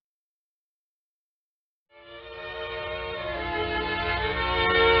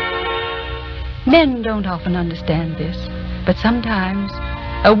Men don't often understand this, but sometimes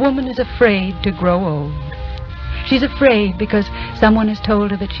a woman is afraid to grow old. She's afraid because someone has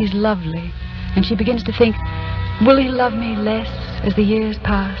told her that she's lovely, and she begins to think, will he love me less as the years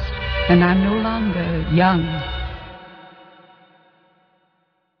pass and I'm no longer young?